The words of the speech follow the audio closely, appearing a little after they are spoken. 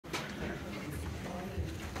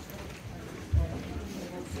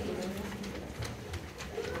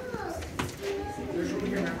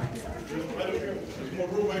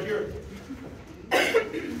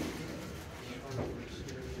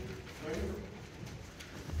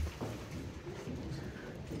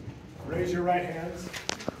Raise your right hands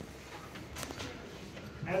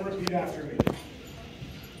and repeat after me.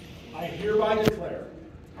 I hereby declare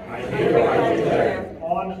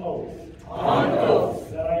on oath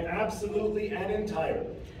that I absolutely and entirely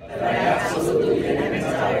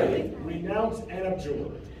renounce and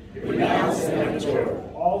abjure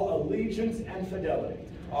all allegiance and fidelity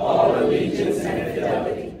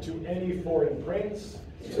to any foreign prince,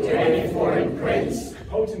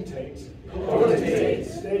 potentate,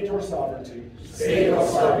 state or sovereignty,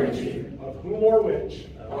 of whom or which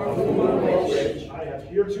I have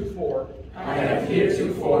heretofore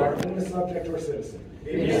been the subject or citizen,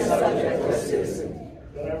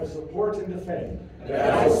 that I will support and defend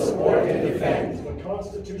the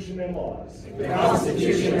Constitution and laws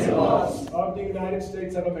of the United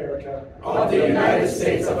States of America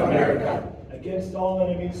against all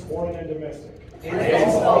enemies, foreign and domestic.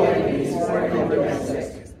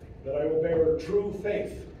 That I will bear true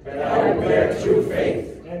faith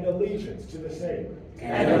and allegiance to the same.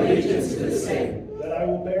 That I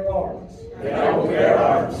will bear arms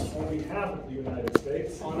on behalf of the United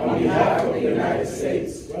States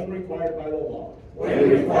when required by the law.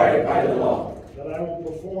 That I will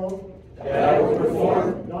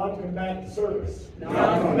perform non-combatant service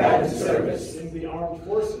in the armed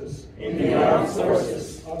forces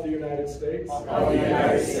of the United States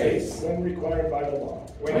when required by the law.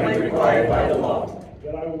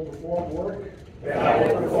 That I will perform work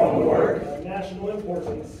of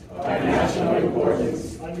national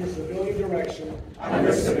importance under civilian direction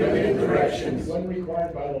when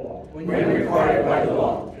required by the law.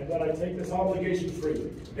 And that I take this obligation freely.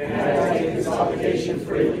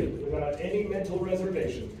 Without any mental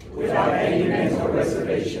reservation.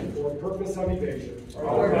 Or purpose of evasion.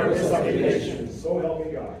 So help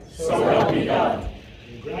me God.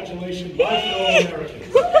 Congratulations, my fellow Americans.